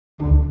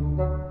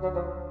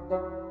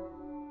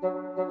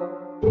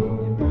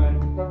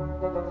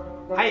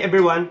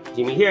everyone,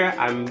 Jimmy here.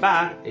 I'm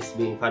back. It's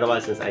been quite a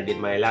while since I did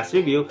my last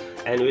review,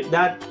 and with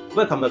that,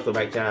 welcome back to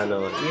my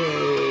channel.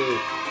 Yay!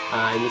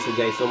 I miss you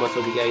guys so much.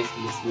 Hope you guys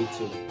miss me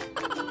too.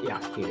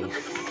 Yeah, kidding.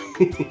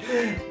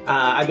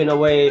 I've been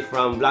away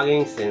from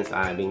vlogging since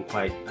I've been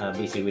quite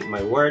busy with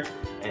my work,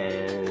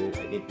 and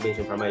I did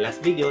mention from my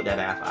last video that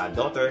I have a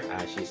daughter.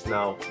 She's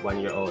now 1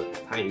 year old.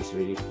 Time is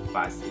really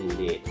fast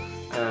indeed.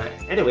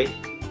 Anyway,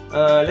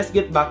 let's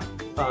get back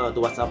to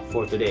what's up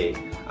for today.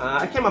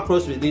 I came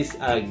across with this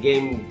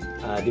game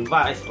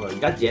device or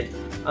gadget.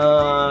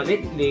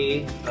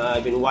 Lately,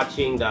 I've been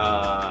watching the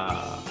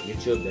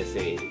YouTube, they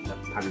say the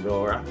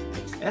Pandora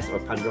XS or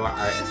Pandora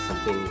RS,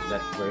 something that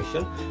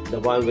version. The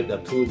one with the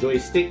 2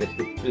 joysticks that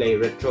could play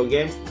retro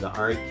games, the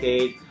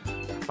arcade,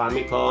 the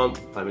Famicom,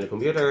 family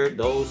computer,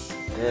 those,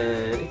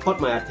 and it caught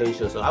my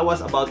attention. So I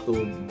was about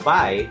to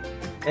buy,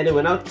 and then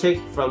when I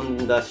checked from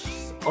the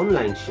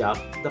online shop,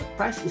 the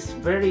price is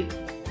very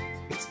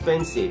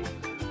expensive.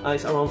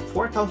 It's around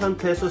 4,000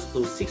 pesos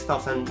to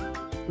 6,000,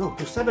 no,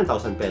 to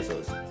 7,000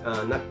 pesos.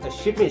 Not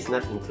shipping is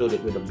not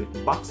included with a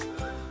big box,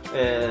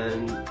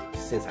 and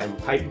since I'm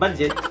tight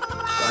budget,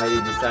 I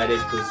decided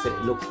to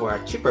look for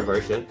a cheaper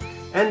version.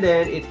 And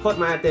then it caught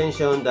my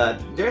attention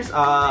that there's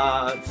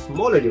a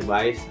smaller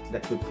device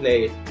that could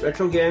play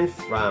retro games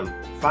from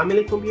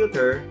family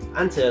computer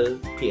until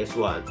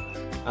PS1.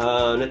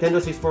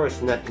 Nintendo 64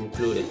 is not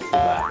included to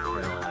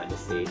that.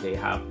 Let's say they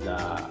have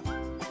the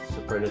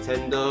Super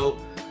Nintendo,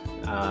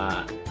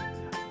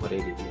 what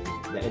they did,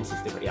 the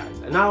N64. Yeah.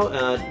 Now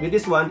with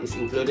this one is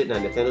included the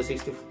Nintendo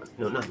 64.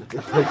 No, not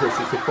Nintendo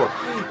 64.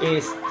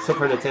 Is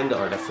Super Nintendo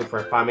or the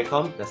Super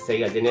Famicom, the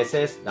Sega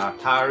Genesis, the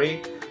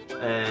Atari,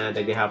 and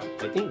they have,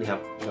 I think they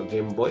have the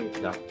Game Boy,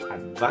 the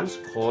Advanced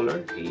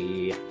Color.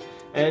 Yeah.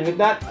 And with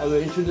that, I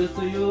will introduce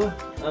to you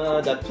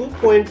the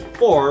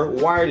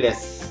 2.4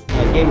 wireless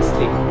game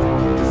stick.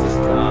 This is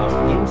the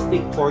Game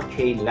Stick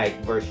 4K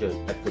Lite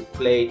version that could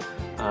play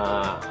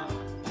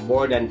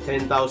more than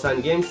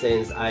 10,000 games,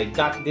 since I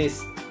got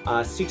this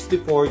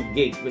 64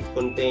 gig which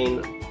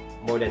contain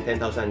more than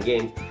 10,000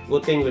 games.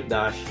 Good thing with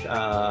the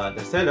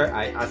seller,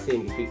 I asked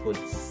him if he could,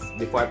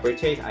 before I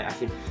purchased, I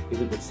asked him if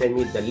he could send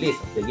me the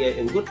list of the game,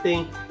 and good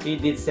thing he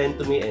did send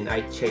to me, and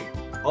I checked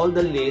all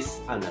the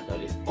lists, not the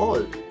list, all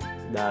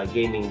the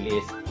gaming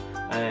list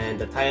and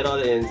the title,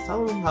 and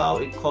somehow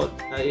it caught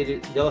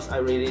those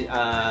are really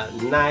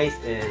nice,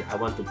 and I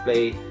want to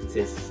play.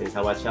 Since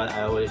I was a child,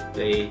 I always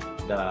play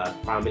the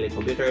family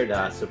computer,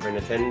 the Super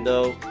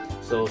Nintendo.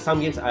 So some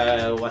games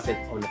I wasn't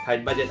on a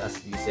tight budget,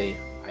 as you say.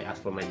 I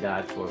asked for my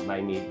dad for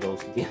buying me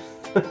those games.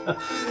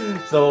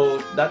 So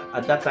that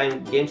at that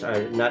time, games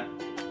are not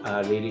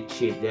really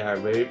cheap. They are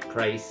very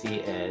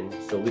pricey, and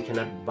so we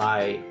cannot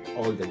buy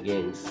all the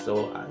games.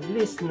 So at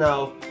least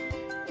now,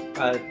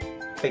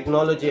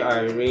 technology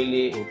are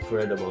really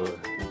incredible.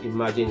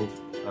 Imagine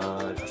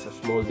as a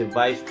small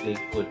device, they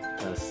could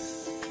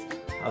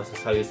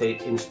how you say,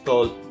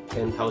 install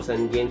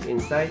 10,000 games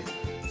inside.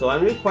 So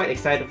I'm really quite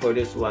excited for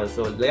this one.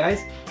 So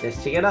guys,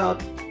 let's check it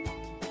out.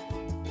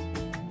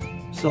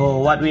 So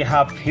what we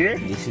have here,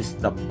 this is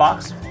the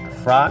box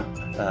front.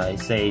 It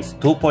says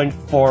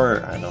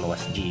 2.4, I don't know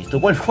what's G,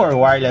 2.4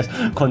 wireless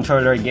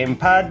controller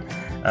gamepad.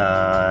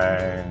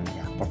 Yeah,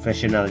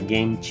 professional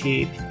game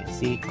chip. You can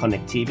see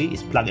connectivity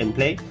is plug and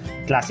play.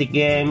 Classic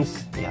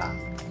games. Yeah.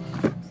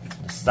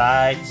 The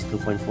sides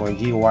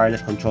 2.4G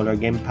wireless controller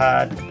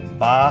gamepad.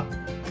 Back.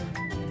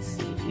 Let's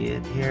see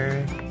it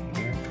here.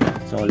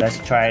 So let's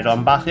try to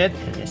unbox it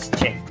and let's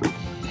check.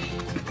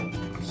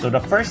 So the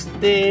first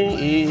thing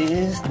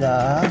is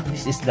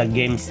this is the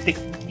game stick.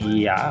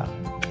 Yeah,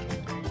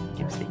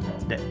 game stick.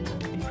 If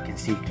you can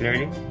see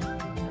clearly.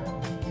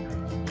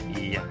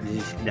 Yeah,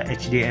 this is the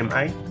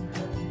HDMI.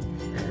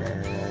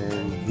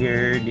 And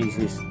here, this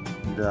is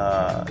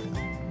the,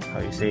 how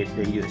you say it,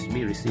 the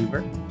USB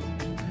receiver.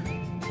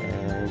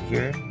 And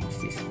here,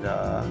 this is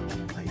the,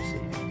 how you say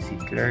it, you can see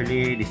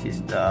clearly, this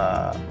is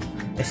the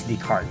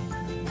SD card.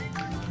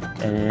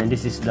 And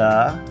this is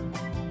the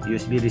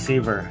USB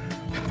receiver.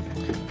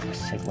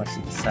 Let's check what's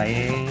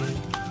inside.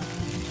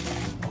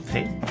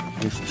 Okay,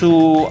 there's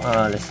two,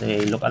 let's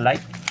say,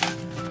 look-alike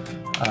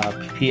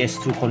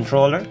PS2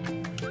 controller.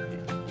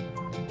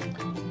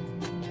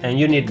 And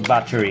you need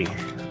battery.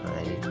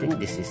 I think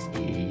this is,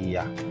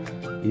 yeah,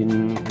 you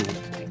need to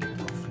take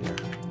it off here.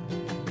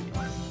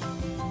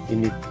 You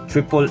need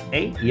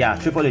AAA. Yeah,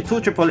 AAA, 2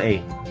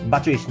 AAA.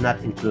 Battery is not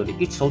included.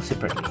 It's sold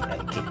separately, I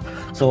think.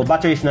 So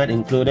battery is not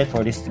included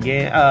for this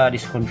game,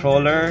 this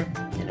controller.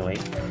 Anyway,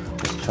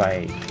 let's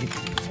try it.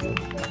 It's good.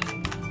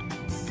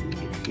 Let's see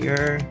it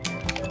here.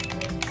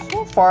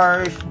 So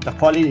far, the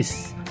quality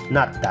is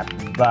not that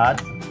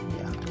bad,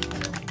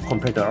 yeah,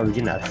 compared to the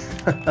original.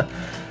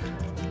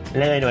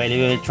 Anyway,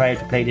 we will try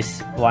to play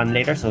this one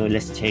later. So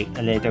let's check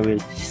later. We'll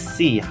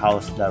see how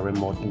the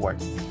remote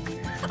works.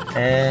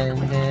 And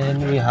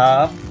then we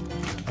have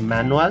a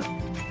manual.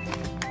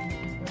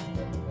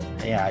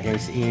 Yeah,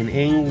 there's in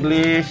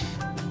English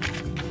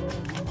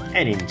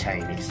and in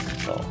Chinese.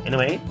 So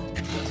anyway,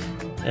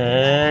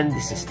 and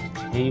this is the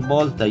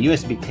cable, the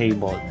USB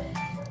cable.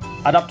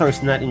 adapter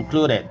is not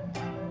included.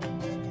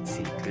 You can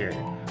see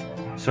clearly.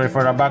 Sorry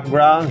for the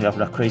background, you have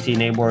the crazy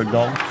neighbor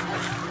dogs.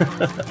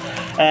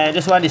 And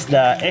this one is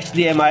the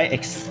HDMI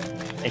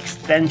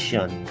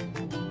extension.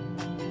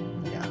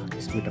 Yeah,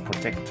 it's with the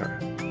protector.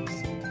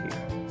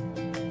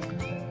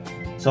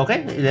 So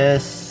okay,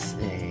 let's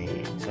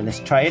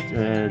try it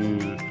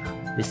and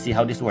let's see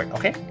how this works.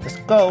 Okay, let's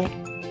go.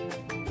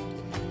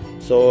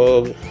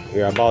 So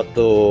we're about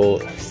to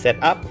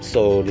set up.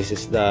 So this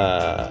is the,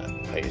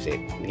 how you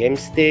say, game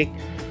stick.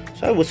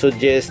 So I would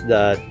suggest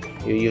that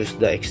you use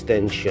the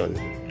extension,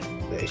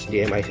 the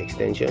HDMI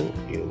extension.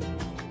 You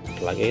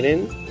plug it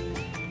in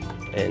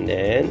and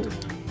then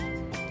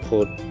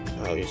put,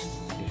 if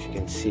you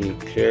can see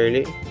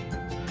clearly,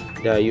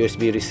 the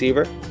USB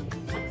receiver.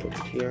 Put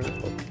it here.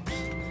 Oops.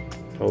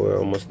 So we're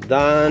almost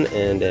done,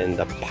 and then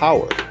the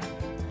power.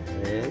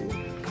 And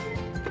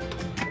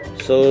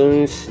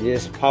so since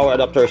this power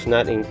adapter is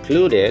not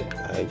included,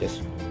 I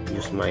just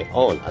use my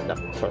own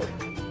adapter.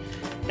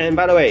 And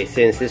by the way,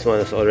 since this one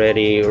is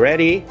already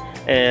ready,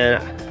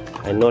 and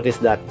I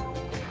noticed that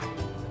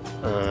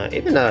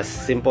even a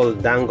simple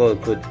dangle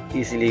could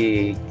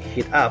easily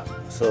heat up.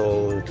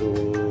 So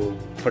to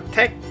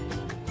protect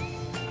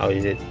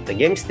the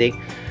game stick,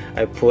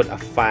 I put a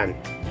fan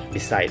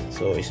beside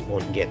so it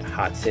won't get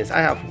hot. Since I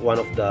have one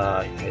of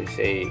the, I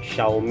say,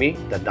 Xiaomi,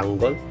 the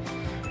dangle,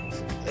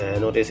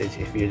 notice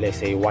if you, let's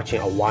say, watching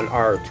a 1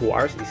 hour or 2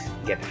 hours, it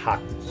get hot.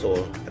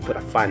 So I put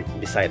a fan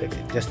beside of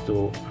it just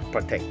to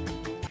protect.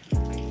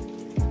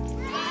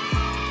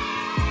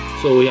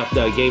 So we have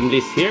the game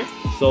list here.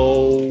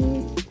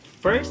 So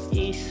first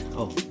is,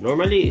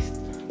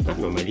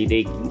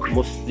 they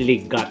mostly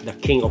got the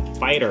King of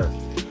Fighter.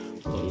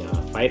 Oh yeah,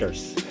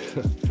 fighters.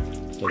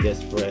 So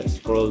just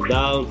scroll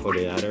down for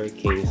the other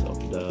Kings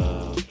of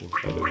the King of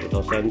Fighter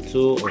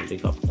 2002. Oh, they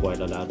got quite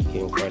a lot of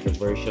King of Fighter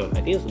version.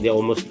 I think they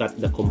almost got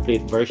the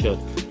complete version.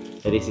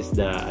 And this is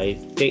the, I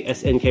think,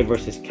 SNK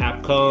versus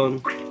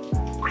Capcom.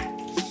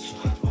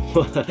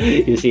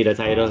 You see the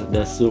title,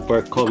 the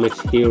Super Comics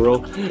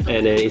Hero,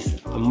 and then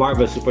it's a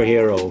Marvel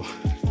superhero.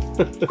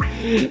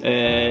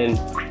 And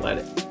what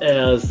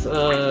else?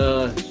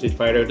 Street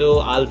Fighter 2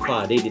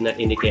 Alpha. They did not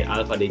indicate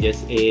Alpha, they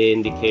just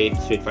indicate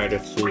Street Fighter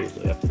 2. So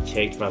you have to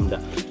check from the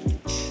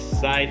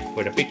side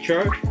for the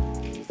picture.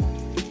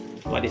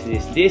 What is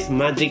this? This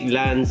Magic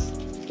Land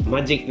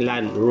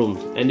Room,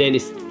 and then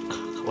it's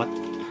what?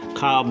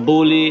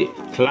 Kabuli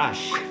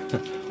Clash,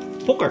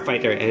 Poker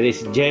Fighter, and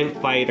it's Gem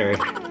Fighter,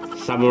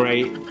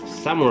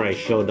 Samurai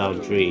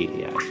Showdown 3.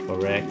 Yes,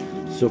 correct.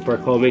 Super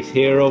Comics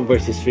Hero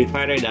versus Street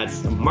Fighter.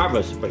 That's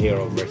Marvel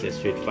Superhero versus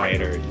Street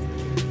Fighter.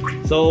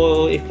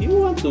 So if you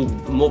want to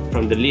move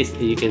from the list,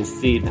 you can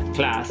see the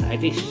class. I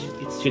think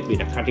it should be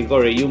the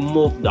category. You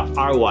move the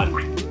R1,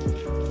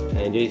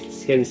 and you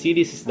can see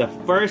this is the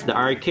first, the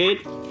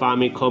arcade,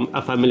 family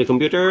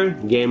computer,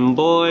 Game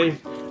Boy,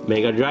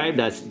 Mega Drive,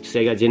 that's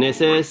Sega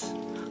Genesis,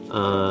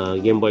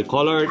 Game Boy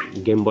Color,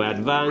 Game Boy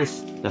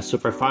Advance, the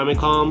Super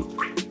Famicom,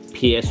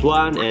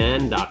 PS1,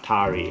 and the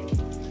Atari.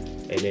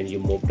 And then you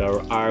move the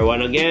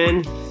R1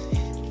 again.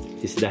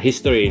 This is the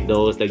history,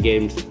 the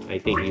games I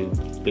think you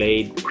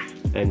played,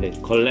 and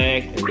then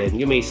collect, and then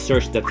you may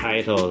search the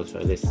title. So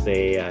let's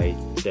say I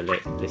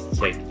select, let's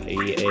check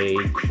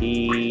EAT,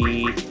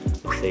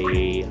 let's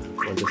say I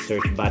want to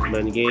search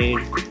Batman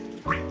game.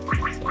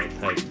 So I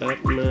type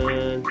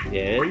Batman,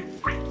 then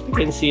you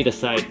can see the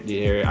site,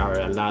 there are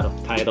a lot of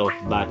titles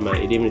of Batman.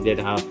 It even did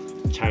have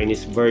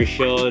Chinese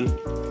version.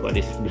 What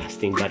is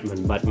Blasting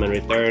Batman, Batman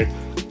Return,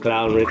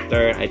 Clown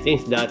Return, I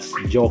think that's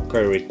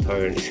Joker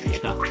Return.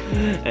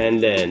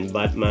 And then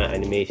Batman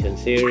animation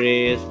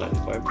series,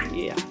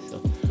 yeah. So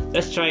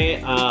let's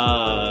try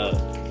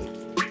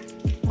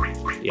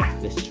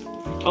let's try.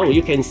 Oh,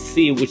 you can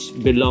see which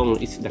belong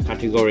is the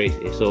category.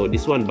 So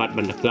this one,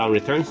 Batman the Clown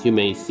Returns, you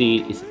may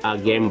see is a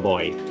Game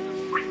Boy.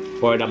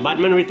 For the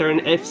Batman Return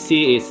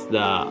FC is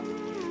the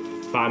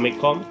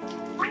Famicom.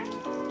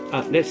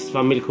 That's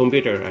Family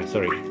Computer.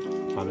 Sorry,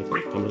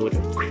 Family Computer.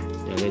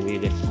 Yeah,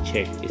 let's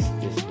check is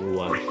this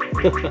one.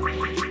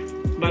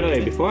 By the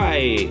way, before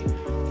I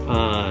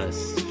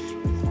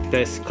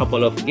test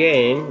couple of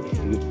games,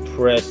 if you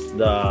press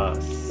the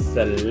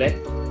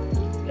select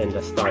and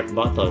the start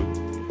button,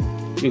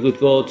 you could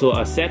go to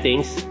a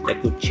settings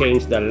that could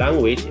change the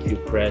language. If you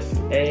press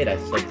A,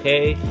 that's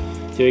okay.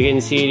 So you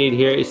can see it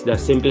here is the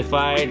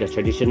simplified, the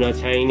traditional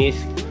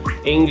Chinese,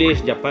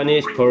 English,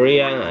 Japanese,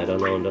 Korean, I don't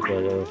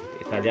know,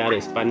 Italian,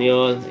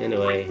 Espanol.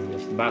 Anyway,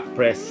 just back,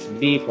 press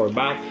B for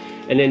back,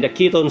 and then the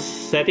keytone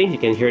setting, you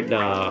can hear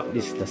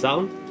this is the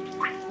sound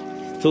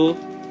 2.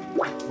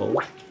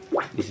 Oh,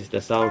 this is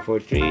the sound for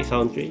 3,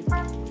 sound 3,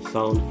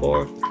 sound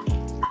 4,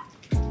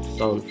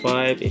 sound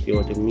 5. If you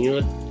want to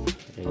mute,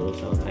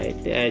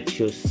 I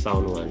choose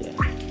sound 1. Yeah.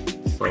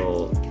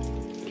 So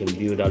you can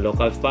view the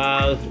local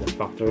file, the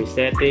factory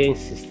settings,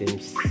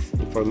 systems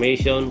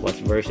information, what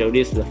version it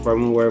is, the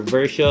firmware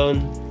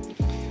version,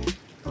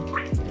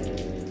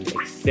 and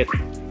exit.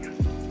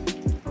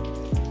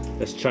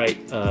 Let's try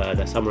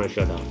the Samurai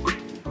Showdown.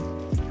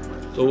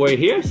 So we're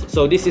here.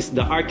 So this is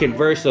the arcade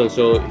version.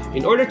 So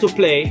in order to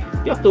play,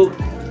 you have to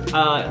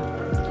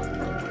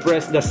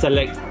press the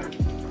select.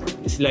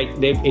 It's like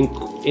they've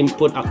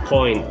input a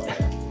coin,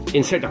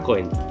 insert a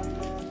coin.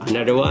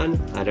 Another one,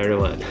 another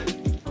one.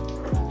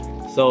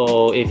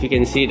 So if you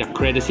can see the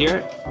credits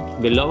here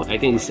below, I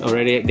think it's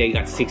already, they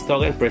got 6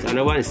 tokens. Press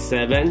another one,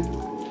 7.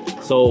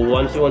 So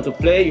once you want to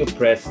play, you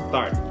press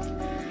start.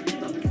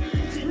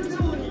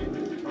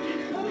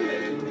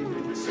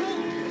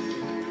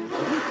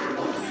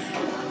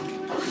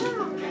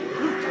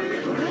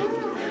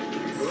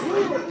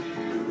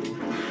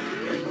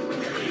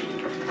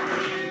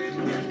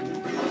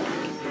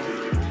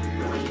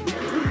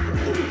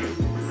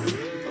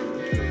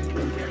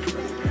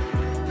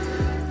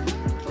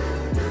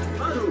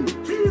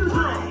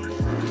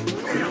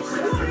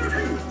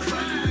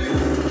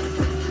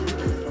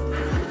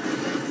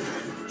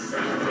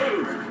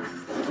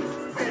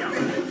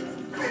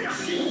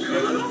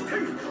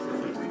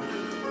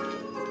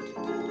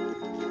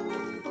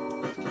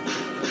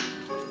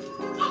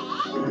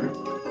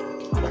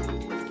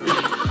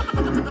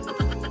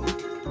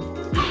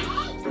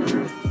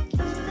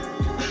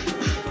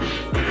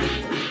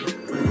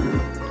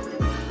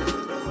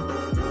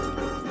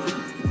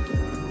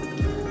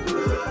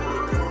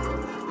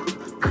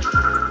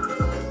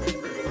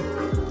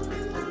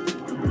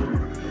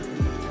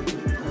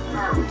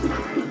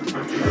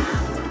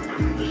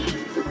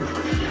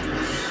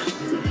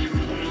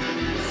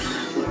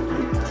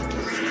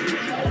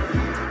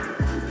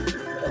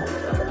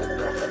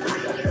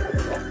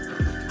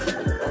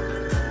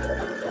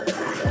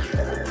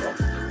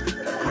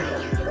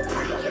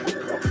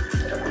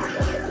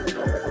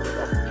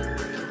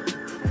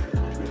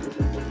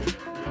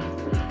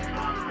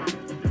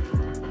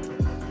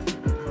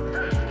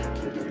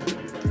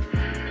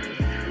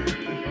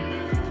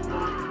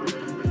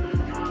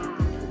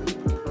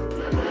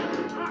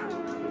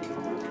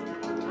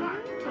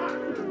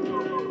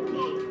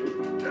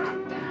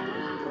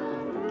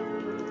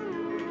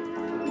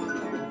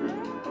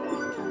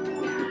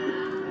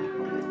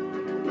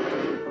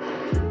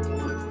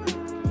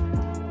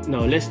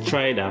 Now let's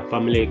try the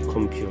family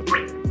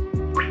computer.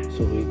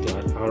 So we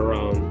got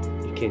around,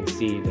 you can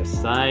see the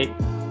site,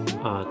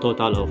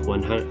 total of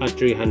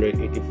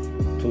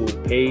 382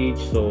 page.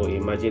 So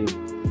imagine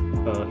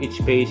each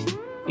page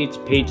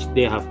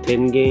they have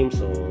 10 games.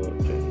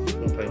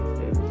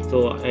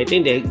 So I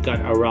think they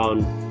got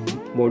around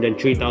more than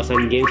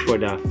 3,000 games for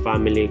the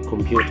family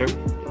computer.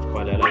 It's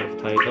quite a lot of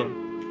titles.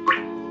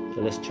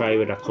 So let's try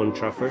with the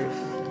Contra first.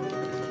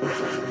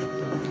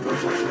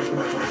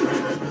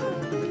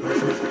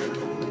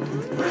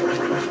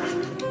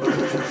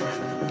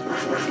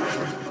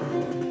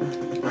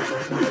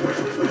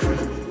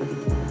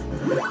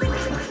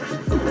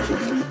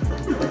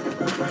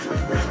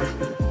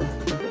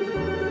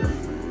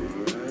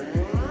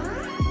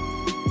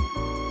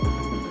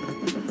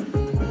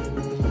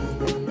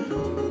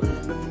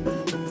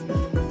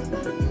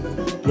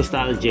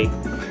 Nostalgic.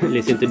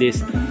 Listen to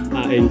this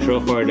intro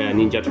for the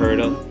Ninja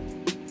Turtle.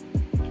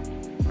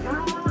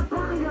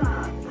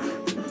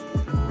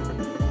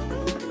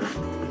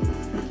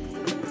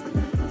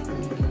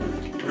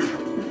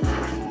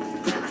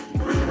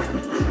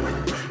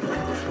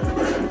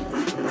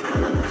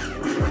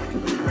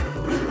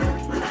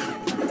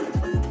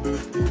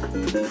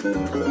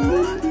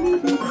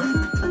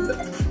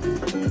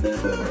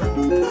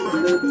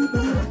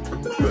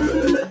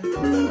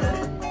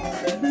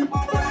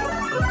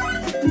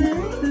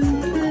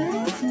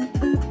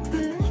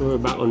 So we're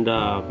back on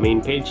the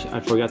main page. I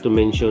forgot to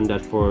mention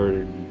that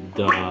for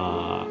the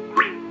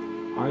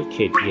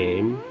arcade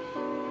game,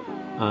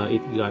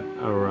 it got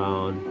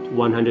around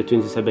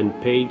 127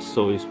 pages,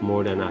 so it's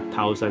more than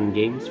 1,000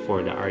 games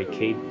for the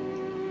arcade.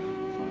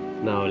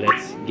 Now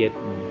let's get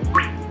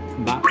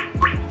back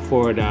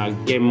for the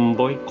Game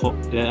Boy.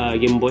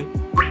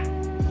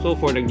 So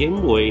for the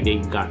Game Boy, they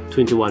got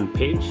 21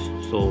 pages,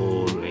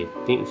 so I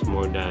think it's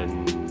more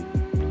than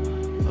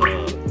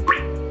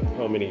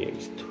how many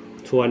games?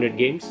 200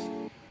 games.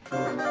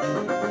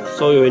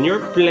 So when you're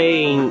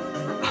playing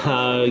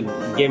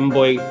Game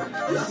Boy,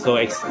 so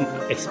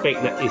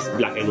expect that it's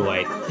black and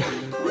white.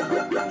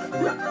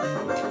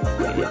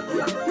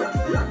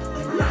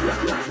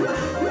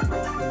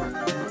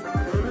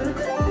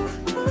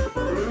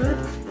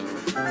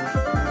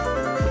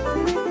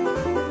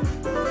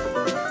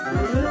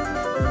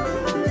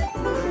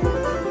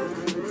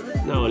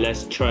 Now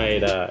let's try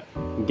the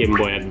Game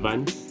Boy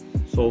Advance.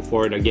 So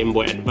for the Game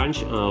Boy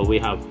Advance, we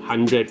have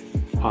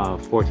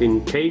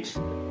 114 pages.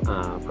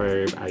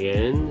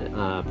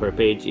 Per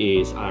page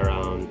is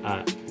around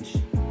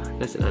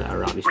that's not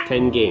around, it's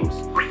 10 games,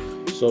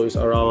 so it's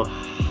around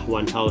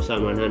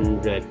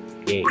 1,100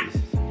 games.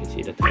 You can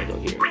see the title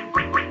here.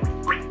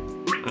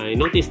 I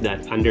noticed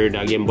that under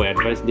the Game Boy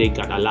Advance they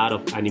got a lot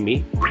of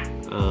anime,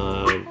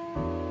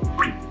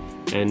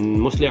 and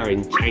mostly are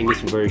in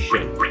Chinese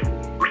version,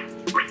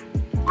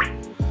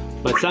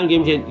 but some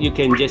games you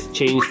can just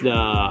change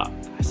the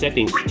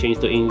settings, change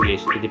to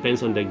English. It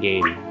depends on the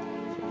game.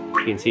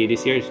 You can see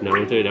this here is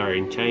Naruto, they are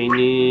in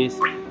Chinese.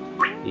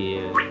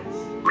 Yes.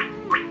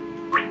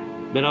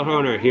 Medal of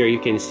Honor, here you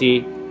can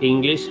see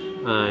English,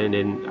 and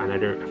then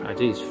another, I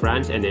think it's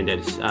France, and then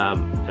that's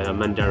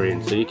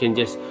Mandarin. So you can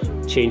just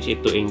change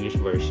it to English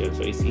version,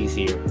 so it's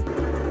easier.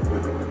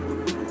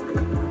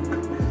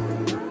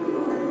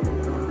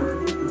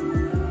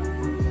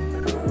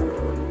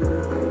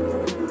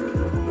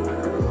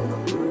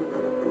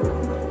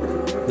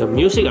 The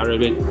music are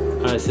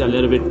is a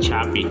little bit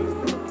choppy,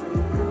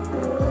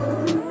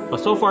 but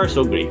so far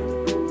so great.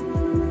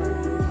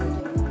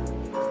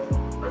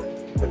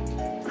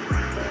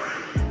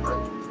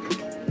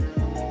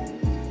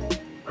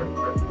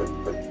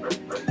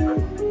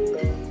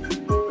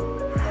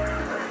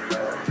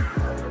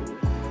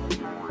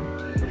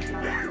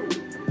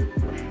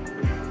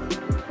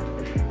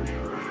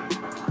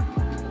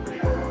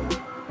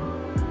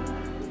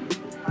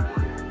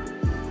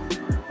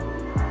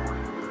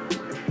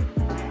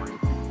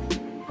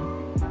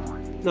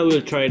 Now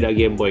we'll try the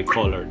Game Boy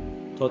Color.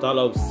 Total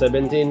of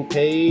 17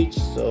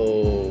 pages,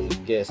 so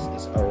guess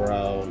it's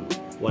around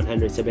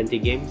 170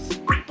 games.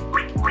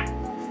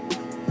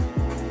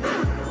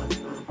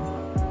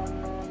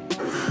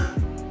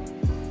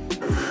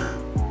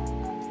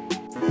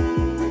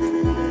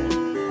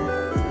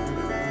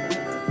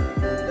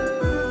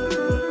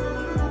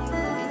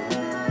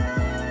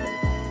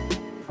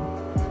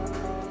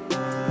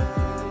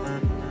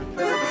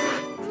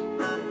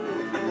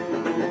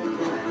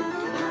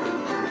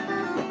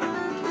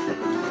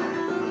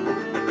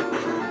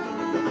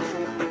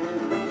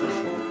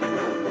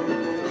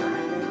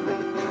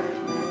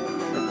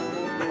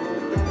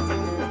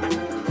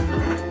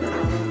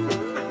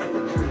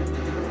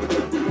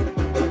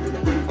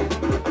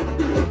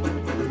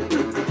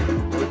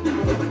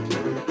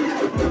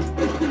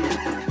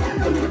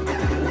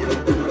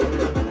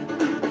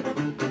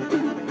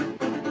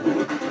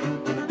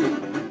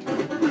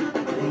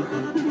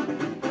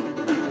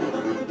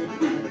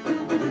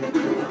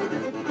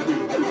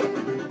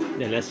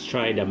 Then let's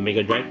try the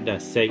Mega Drive, the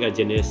Sega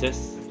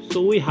Genesis.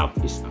 So we have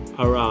is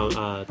around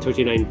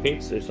 39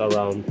 pages, it's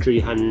around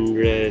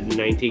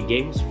 390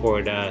 games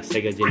for the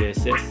Sega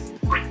Genesis.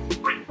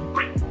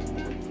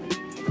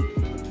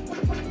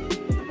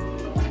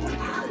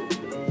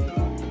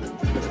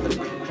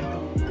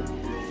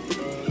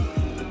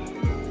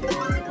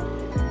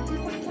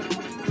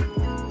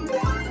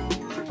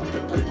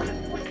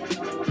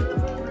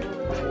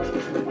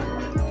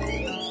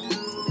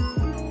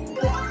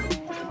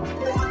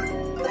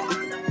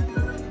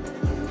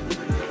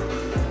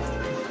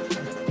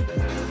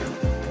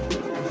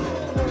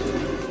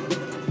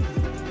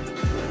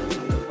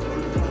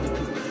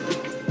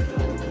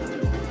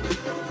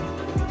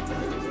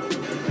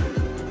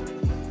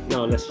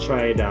 Now let's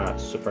try the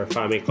Super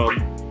Famicom.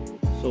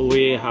 So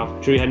we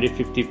have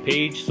 350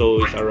 pages,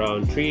 so it's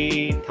around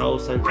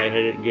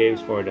 3,500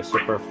 games for the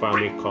Super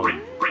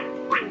Famicom.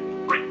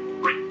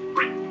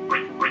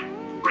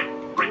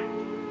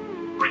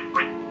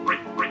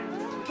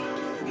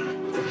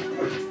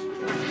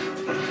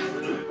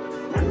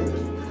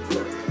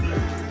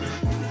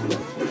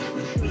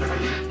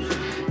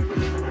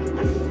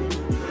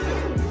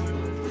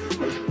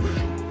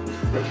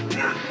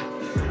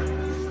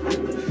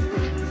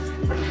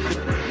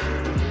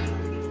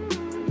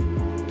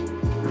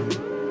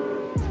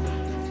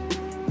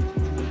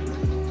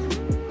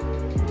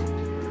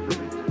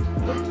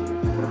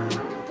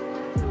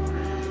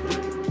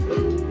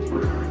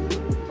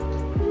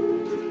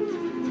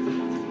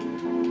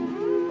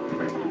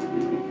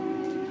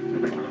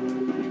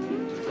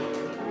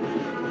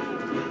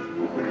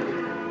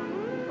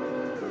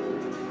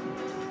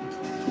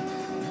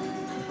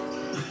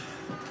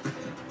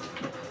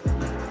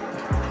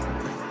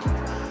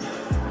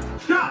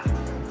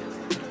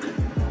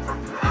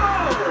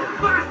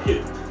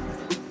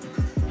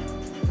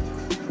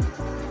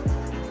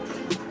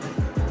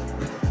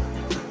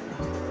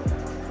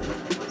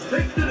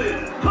 Takes it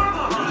in.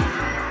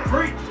 Tomahawk.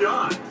 Great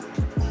shot.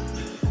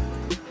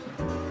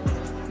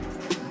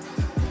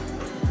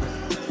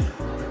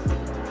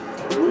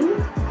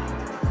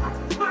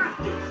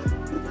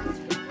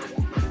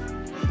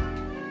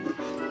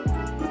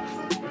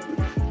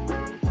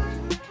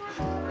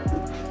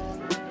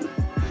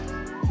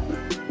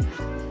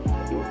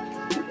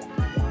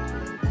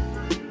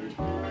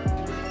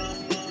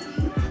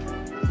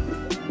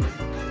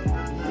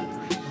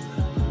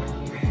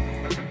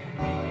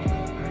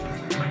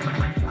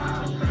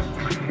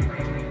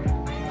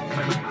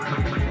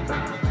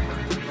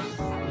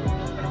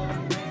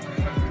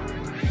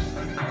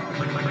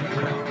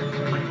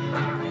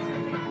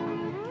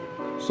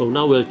 So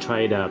now we'll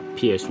try the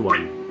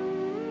PS1.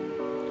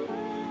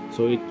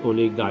 So it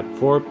only got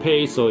 4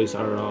 pages, so it's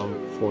around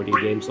 40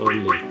 games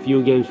only.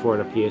 Few games for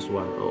the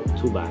PS1. Oh,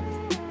 too bad.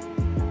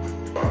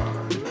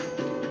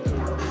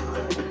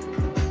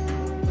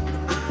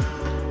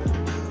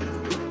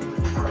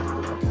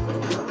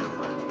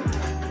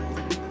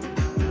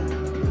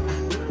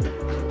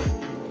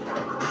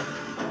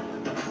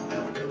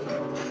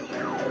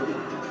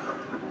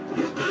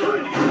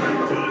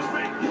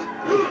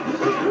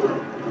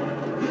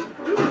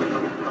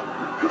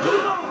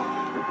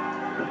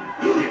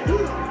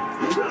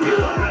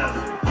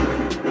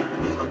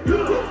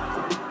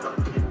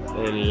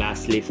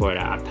 for the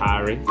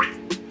Atari.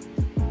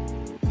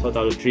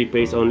 Total of 3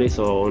 plays only,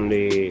 so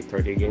only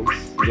 30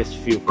 games. Just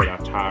few for the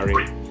Atari.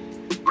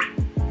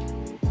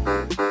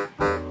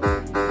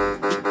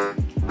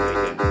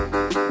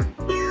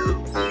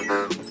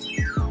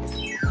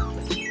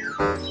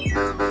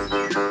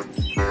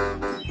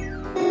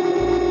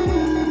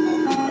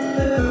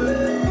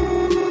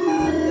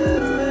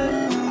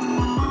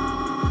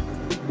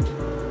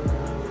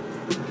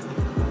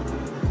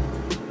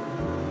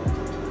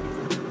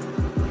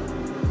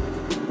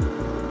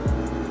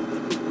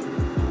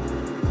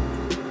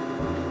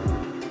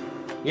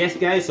 Yes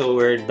guys, so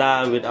we're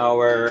done with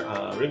our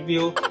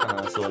review.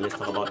 So let's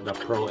talk about the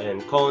pro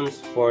and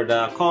cons. For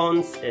the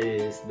cons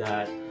is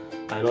that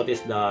I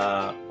noticed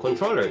the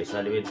controller is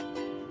a little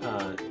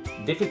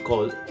bit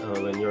difficult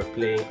when you're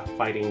playing a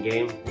fighting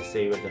game, let's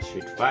say with the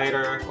Street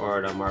Fighter or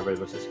the Marvel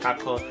vs.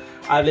 Capcom.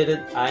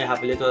 I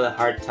have a little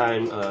hard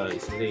time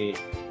especially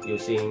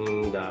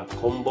using the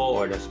combo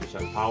or the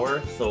special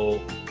power. So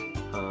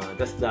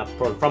that's the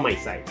pro from my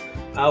side.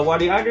 While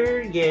the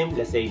other game,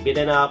 let's say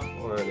beaten up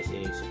or let's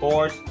say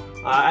sports,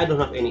 I don't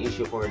have any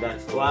issue for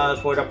that. So, while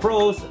for the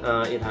pros,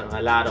 it has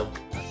a lot of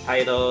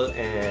titles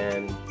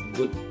and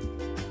good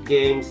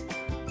games.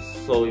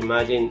 So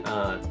imagine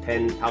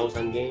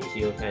 10,000 games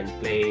you can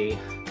play.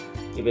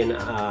 Even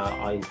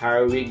an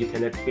entire week you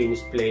cannot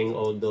finish playing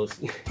all those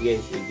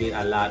games. You get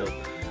a lot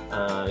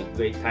of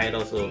great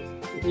titles. So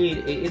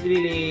it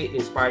really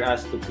inspired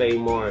us to play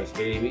more.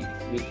 Especially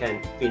we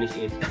can finish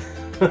it.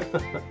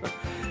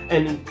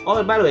 And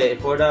oh, by the way,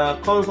 for the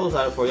consoles,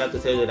 I forgot to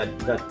tell you that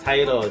the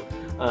title,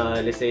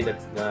 let's say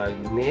that the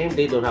name,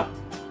 they don't have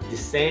the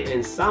same,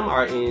 and some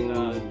are in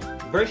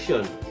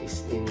version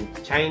is in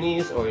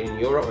Chinese or in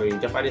Euro or in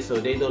Japanese, so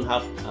they don't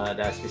have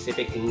the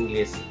specific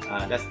English.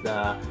 That's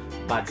the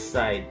bad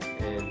side.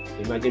 And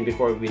imagine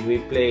before when we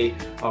play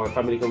our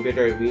family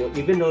computer, we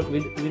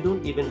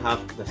don't even have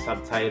the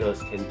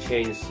subtitles can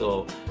change.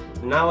 So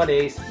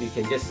nowadays you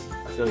can just,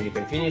 as long as you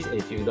can finish, and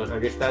if you don't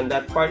understand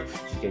that part,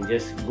 you can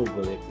just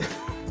Google it.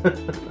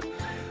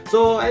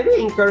 So I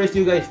really encourage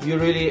you guys, if you're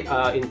really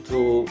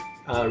into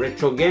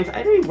retro games,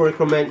 I really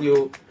recommend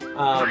you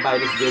buy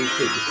this game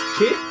stick. It's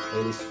cheap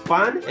and it's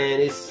fun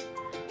and it's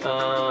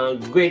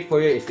great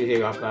for you if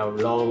you have a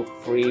long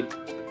free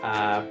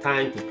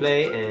time to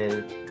play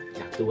and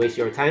to waste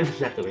your time,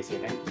 not to waste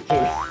your time,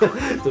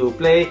 to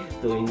play,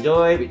 to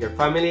enjoy with your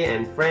family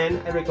and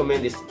friend. I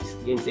recommend this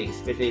game stick,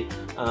 especially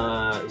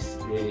it's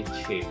really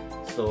cheap.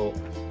 So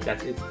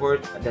that's it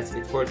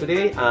for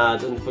today.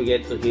 Don't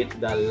forget to hit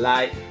the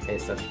like and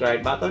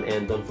subscribe button,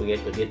 and don't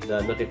forget to hit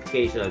the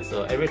notification,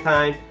 so every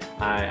time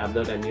I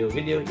upload a new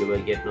video you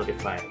will get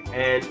notified.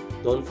 And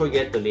don't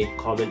forget to leave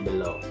comment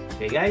below.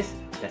 Okay guys,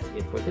 that's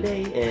it for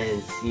today,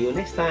 and see you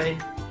next time.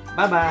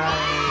 Bye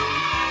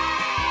bye.